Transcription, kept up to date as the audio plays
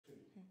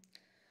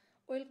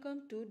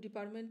Welcome to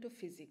Department of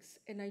Physics,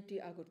 NIT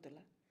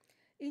Agartala.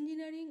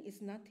 Engineering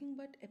is nothing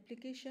but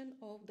application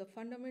of the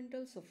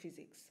fundamentals of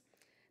physics.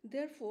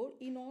 Therefore,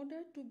 in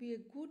order to be a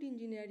good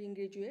engineering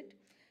graduate,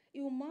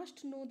 you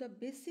must know the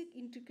basic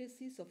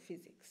intricacies of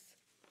physics.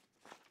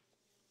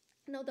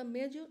 Now, the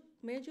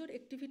major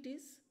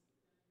activities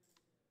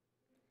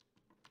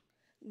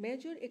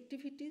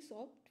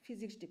of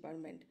physics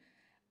department.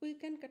 We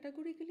can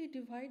categorically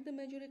divide the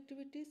major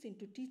activities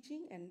into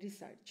teaching and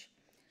research.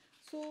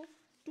 So,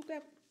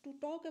 to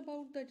talk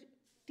about the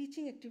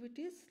teaching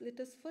activities, let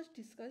us first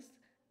discuss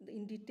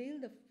in detail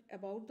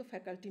about the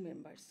faculty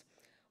members.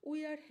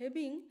 We are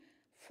having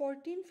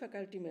 14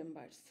 faculty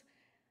members,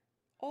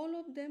 all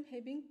of them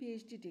having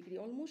PhD degree,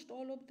 almost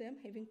all of them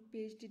having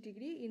PhD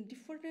degree in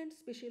different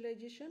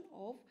specialization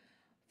of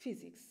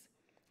physics.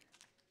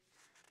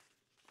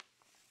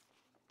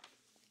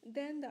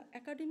 Then the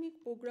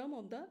academic program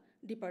of the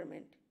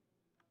department.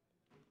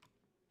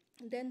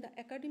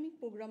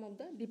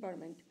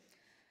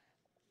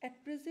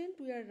 At present,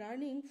 we are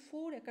running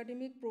 4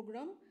 academic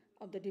programs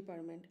of the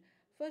department.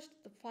 First,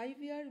 the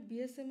 5-year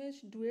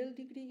BSMS dual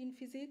degree in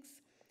physics,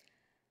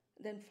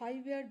 then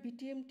 5-year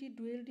BTMT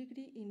dual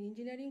degree in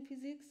engineering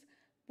physics,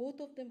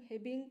 both of them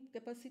having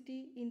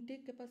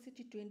intake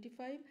capacity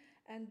 25,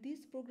 and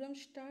this program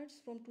starts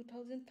from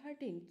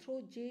 2013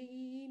 through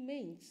JEE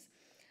mains.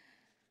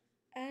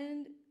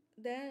 And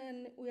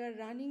then we are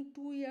running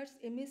 2 years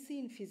MSc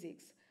in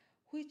physics,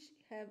 which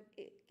have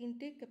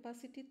intake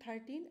capacity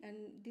 13, and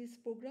this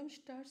program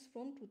starts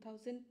from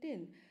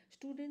 2010.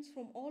 Students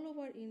from all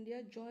over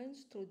India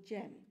joins through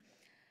JAM.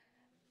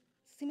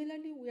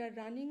 Similarly, we are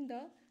running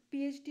the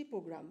PhD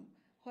program,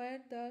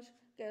 where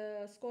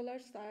the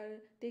scholars are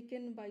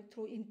taken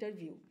through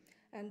interview,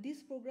 and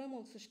this program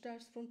also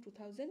starts from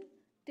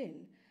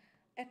 2010.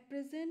 At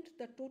present,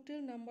 the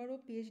total number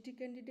of PhD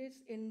candidates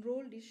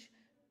enrolled is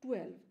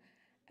 12,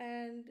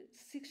 and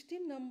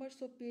 16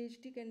 numbers of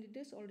PhD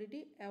candidates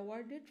already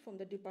awarded from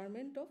the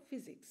Department of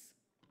Physics.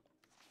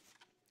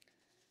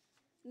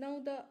 Now,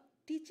 the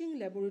teaching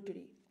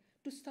laboratory.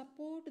 To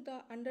support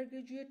the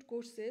undergraduate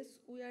courses,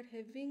 we are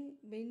having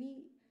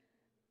many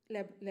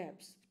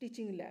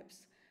teaching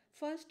labs.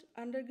 First,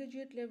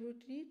 undergraduate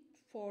laboratory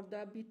for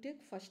the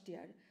BTech first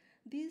year.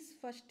 These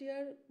first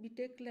year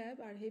BTech lab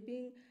are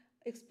having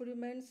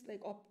experiments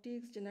like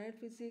optics, general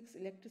physics,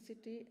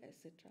 electricity,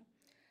 etc.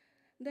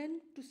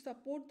 Then, to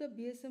support the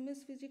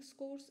BSMS physics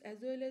course as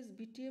well as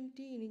BTMT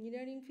in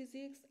engineering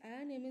physics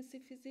and MSc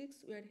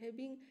physics, we are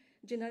having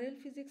general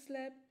physics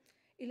lab,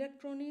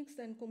 electronics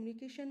and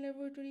communication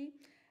laboratory,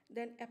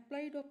 then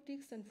applied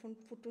optics and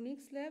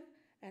photonics lab,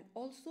 and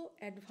also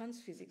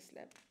advanced physics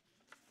lab.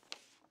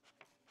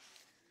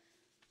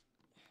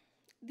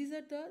 These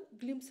are the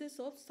glimpses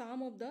of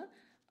some of the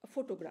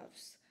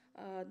photographs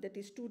that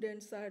is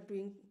students are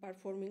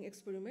performing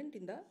experiment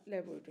in the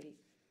laboratory.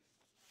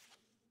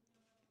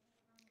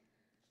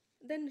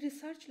 Then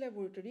research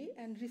laboratory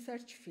and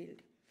research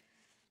field.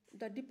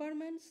 The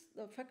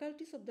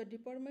faculties of the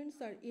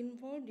departments are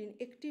involved in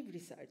active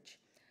research.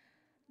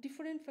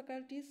 Different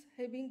faculties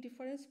having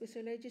different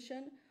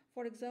specialization,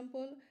 for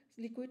example,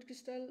 liquid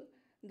crystal,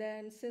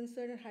 then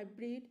sensor and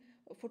hybrid,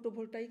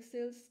 photovoltaic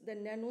cells,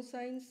 then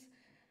nanoscience,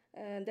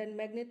 then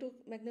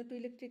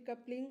magnetoelectric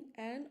coupling,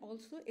 and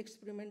also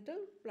experimental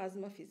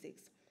plasma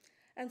physics.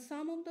 And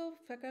some of the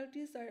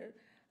faculties are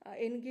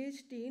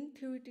engaged in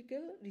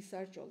theoretical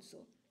research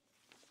also.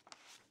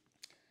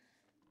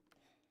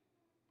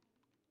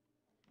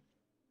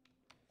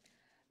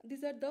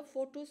 These are the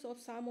photos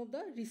of some of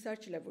the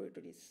research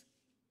laboratories.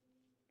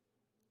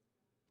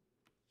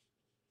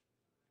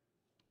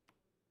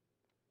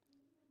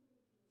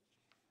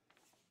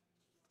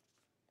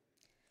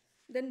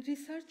 Then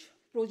research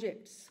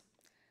projects.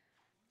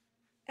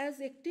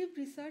 As active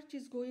research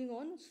is going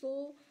on,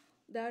 so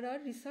there are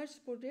research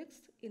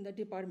projects in the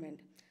department.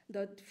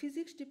 The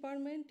physics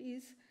department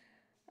is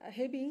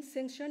having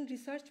sanctioned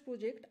research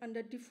project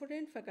under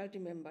different faculty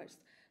members.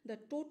 The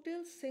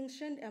total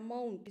sanctioned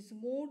amount is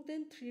more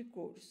than 3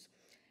 crores,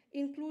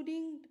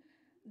 including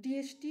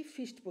DST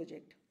FIST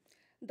project.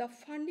 The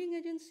funding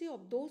agency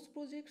of those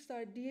projects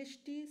are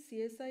DST,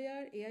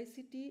 CSIR,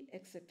 AICT,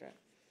 etc.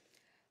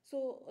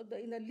 So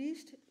in the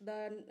list,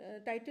 the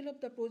title of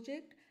the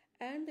project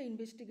and the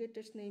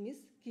investigator's name is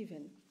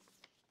given.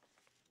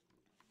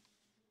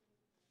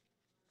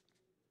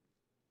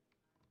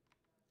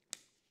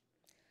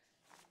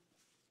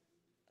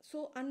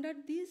 So under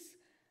this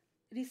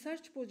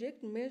research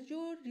project,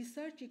 major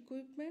research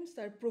equipments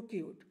are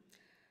procured.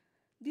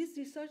 These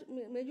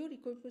major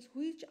equipments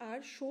which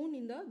are shown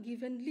in the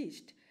given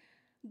list,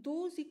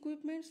 those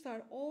equipments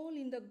are all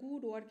in the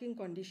good working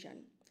condition.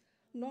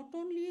 Not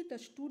only the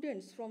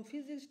students from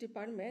physics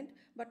department,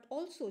 but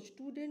also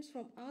students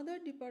from other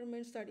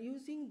departments are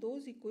using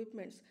those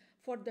equipments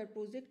for their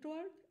project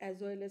work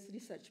as well as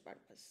research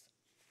purpose.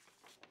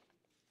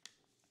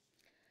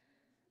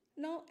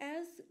 Now,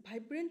 as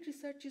vibrant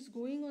research is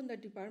going on the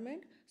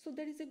department, so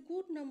there is a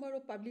good number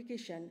of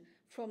publications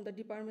from the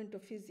Department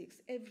of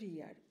Physics every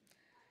year.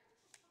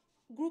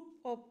 Group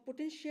of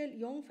potential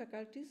young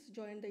faculties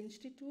joined the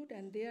institute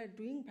and they are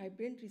doing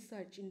vibrant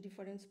research in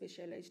different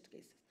specialized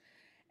cases.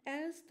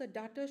 As the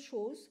data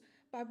shows,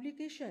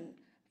 publication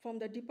from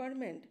the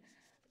department,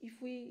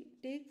 if we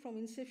take from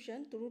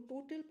inception, the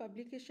total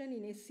publication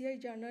in SCI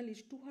journal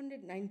is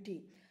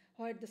 290,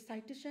 where the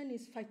citation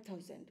is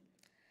 5,000.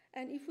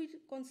 And if we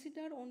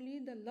consider only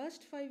the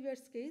last 5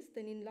 years case,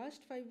 then in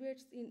last 5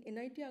 years in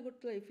NIT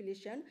Agartala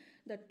affiliation,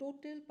 the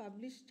total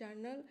published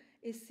journal,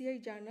 SCI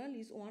journal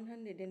is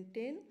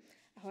 110,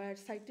 where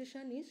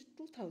citation is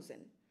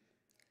 2000.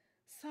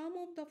 Some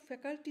of the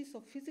faculties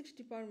of physics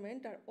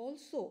department are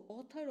also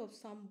author of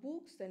some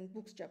books and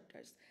books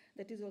chapters.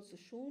 That is also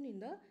shown in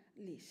the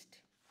list.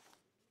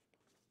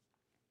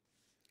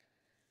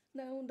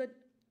 Now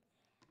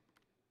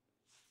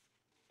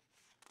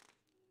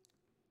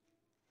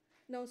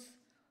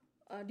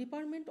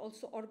department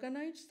also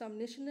organized some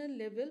national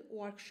level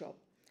workshop,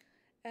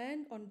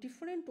 and on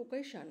different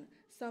occasion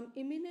some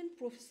eminent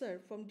professor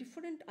from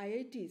different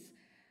IITs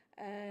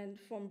and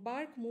from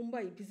Bark,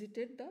 Mumbai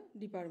visited the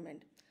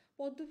department.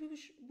 Padma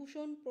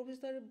Bhushan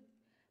Professor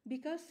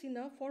Vikas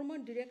Sinha, former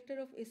director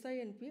of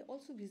SINP,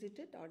 also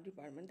visited our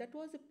department. That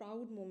was a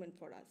proud moment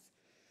for us.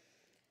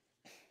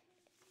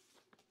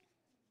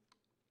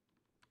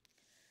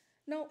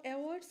 Now,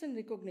 awards and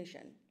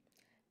recognition.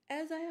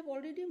 As I have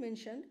already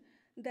mentioned,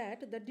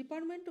 that the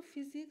Department of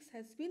Physics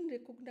has been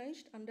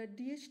recognized under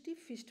DHT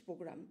FIST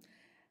program,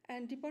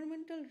 and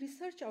departmental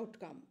research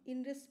outcome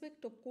in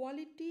respect of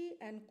quality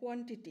and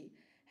quantity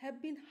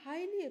have been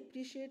highly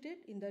appreciated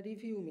in the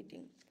review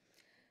meeting.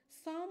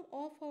 Some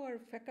of our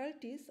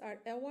faculties are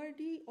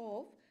awardee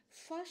of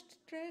Fast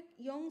Track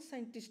Young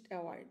Scientist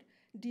Award,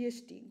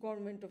 DST,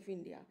 Government of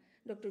India.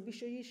 Dr.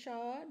 Bishoyi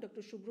Shah,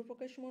 Dr. Shubhra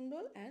Prakash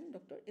Mondal, and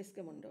Dr.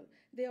 S.K. Mondal.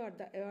 They are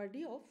the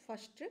awardee of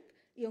Fast Track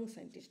Young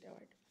Scientist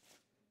Award.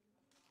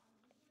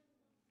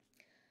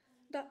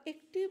 The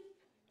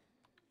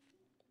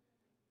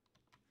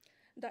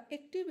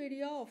active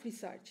area of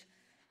research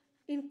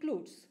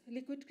includes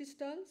liquid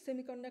crystal,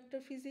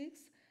 semiconductor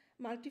physics,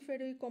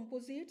 multiferroic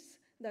composites,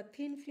 the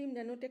thin film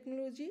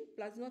nanotechnology,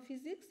 plasma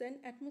physics, and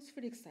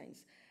atmospheric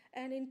science.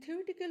 And in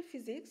theoretical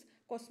physics,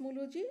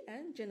 cosmology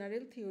and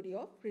general theory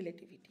of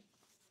relativity.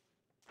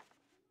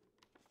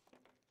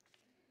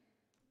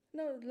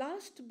 Now,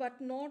 last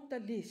but not the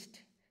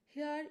least,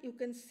 here you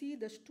can see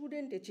the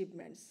student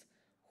achievements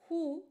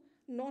who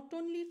not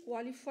only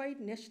qualified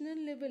national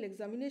level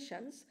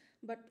examinations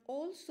but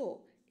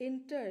also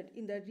entered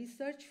in the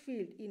research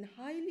field in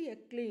highly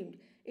acclaimed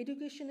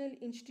educational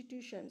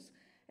institutions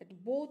at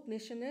both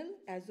national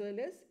as well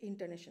as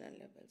international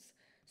levels.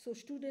 So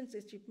students'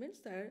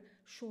 achievements are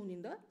shown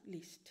in the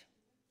list.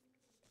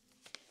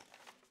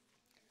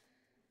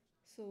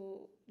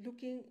 So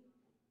looking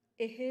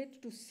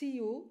ahead to see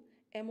you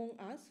among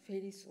us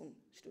very soon,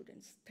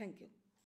 students. Thank you.